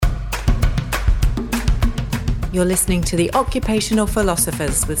You're listening to The Occupational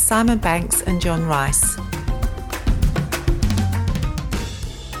Philosophers with Simon Banks and John Rice.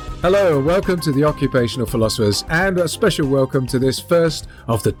 Hello and welcome to The Occupational Philosophers, and a special welcome to this first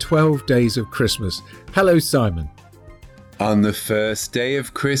of the 12 days of Christmas. Hello, Simon. On the first day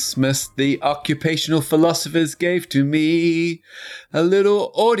of Christmas, the occupational philosophers gave to me a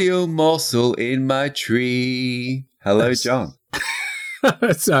little audio morsel in my tree. Hello, John.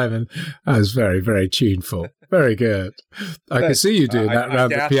 Simon, that was very, very tuneful. Very good. I can see you doing that around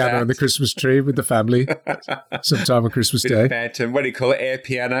the piano and the Christmas tree with the family sometime on Christmas Day. Phantom, what do you call it? Air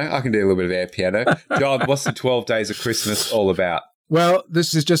piano? I can do a little bit of air piano. John, what's the 12 days of Christmas all about? Well,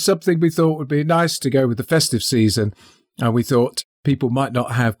 this is just something we thought would be nice to go with the festive season. And we thought people might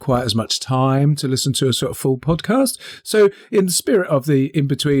not have quite as much time to listen to a sort of full podcast. So in the spirit of the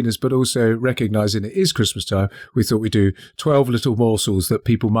in-betweeners, but also recognising it is Christmas time, we thought we'd do 12 little morsels that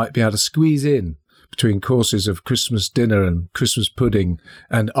people might be able to squeeze in between courses of Christmas dinner and Christmas pudding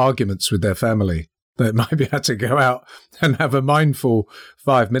and arguments with their family. They might be able to go out and have a mindful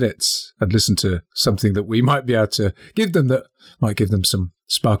 5 minutes and listen to something that we might be able to give them that might give them some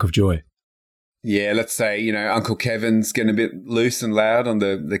spark of joy. Yeah, let's say, Uncle Kevin's getting a bit loose and loud on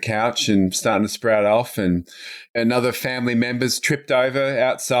the couch and starting to sprout off, and another family member's tripped over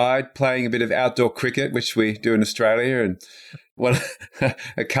outside playing a bit of outdoor cricket, which we do in Australia, and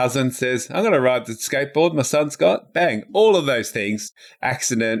a cousin says, I'm going to ride the skateboard my son's got. Bang. All of those things.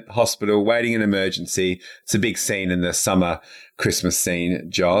 Accident, hospital, waiting in emergency. It's a big scene in the summer Christmas scene,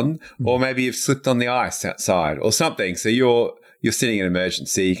 John. Or maybe you've slipped on the ice outside or something. So you're sitting in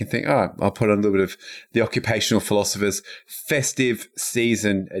emergency. You can think, I'll put on a little bit of the Occupational Philosophers Festive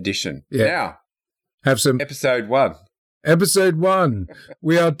Season Edition. Yeah. Now, have some Episode 1. Episode 1.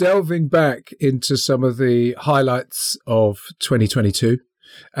 We are delving back into some of the highlights of 2022.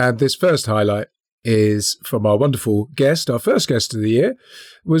 And this first highlight is from our wonderful guest. Our first guest of the year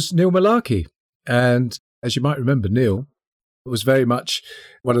was Neil Malarkey. And as you might remember, Neil was very much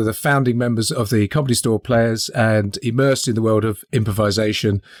one of the founding members of the Comedy Store Players and immersed in the world of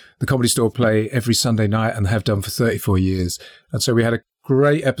improvisation. The Comedy Store play every Sunday night and have done for 34 years. And so we had a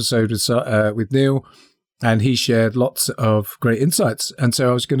great episode with Neil, and he shared lots of great insights. And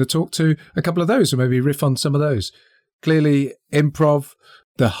so I was going to talk to a couple of those and maybe riff on some of those. Clearly, improv,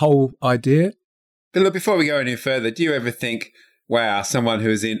 the whole idea. But look, before we go any further, do you ever think, wow, someone who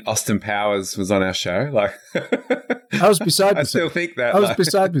was in Austin Powers was on our show? Like, I was beside myself. I still think that. I was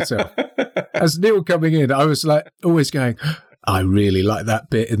beside myself. As Neil coming in, I was like always going, I really like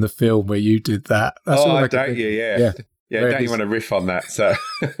that bit in the film where you did that. That's all don't you? Yeah. Yeah, don't you want to riff on that? So,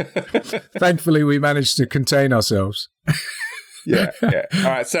 thankfully, we managed to contain ourselves. Yeah. All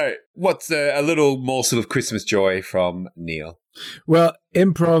right. So, what's a little morsel of Christmas joy from Neil? Well,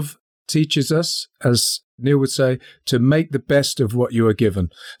 improv teaches us, as Neil would say, to make the best of what you are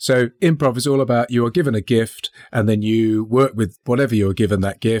given. So, improv is all about you are given a gift, and then you work with whatever you are given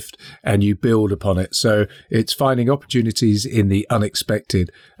that gift, and you build upon it. So, it's finding opportunities in the unexpected,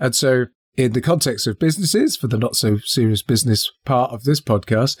 and so. In the context of businesses, for the not so serious business part of this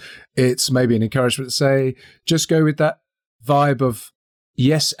podcast, it's maybe an encouragement to say, just go with that vibe of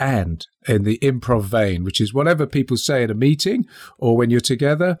yes and in the improv vein, which is whatever people say at a meeting or when you're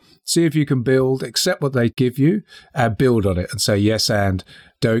together, see if you can build, accept what they give you and build on it and say yes and,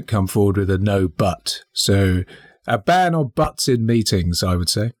 don't come forward with a no but. So a ban on buts in meetings, I would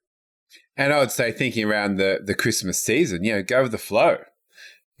say. And I would say thinking around the Christmas season, go with the flow.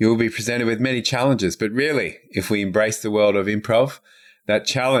 You will be presented with many challenges, but really, if we embrace the world of improv, that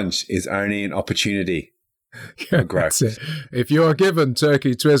challenge is only an opportunity for growth. That's it. If you're given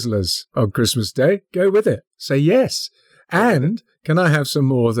turkey Twizzlers on Christmas Day, go with it. Say yes. And can I have some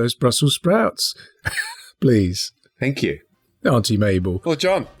more of those Brussels sprouts? Please. Thank you. Auntie Mabel. Well,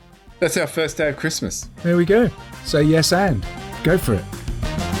 John, that's our first day of Christmas. There we go. Say yes and. Go for it.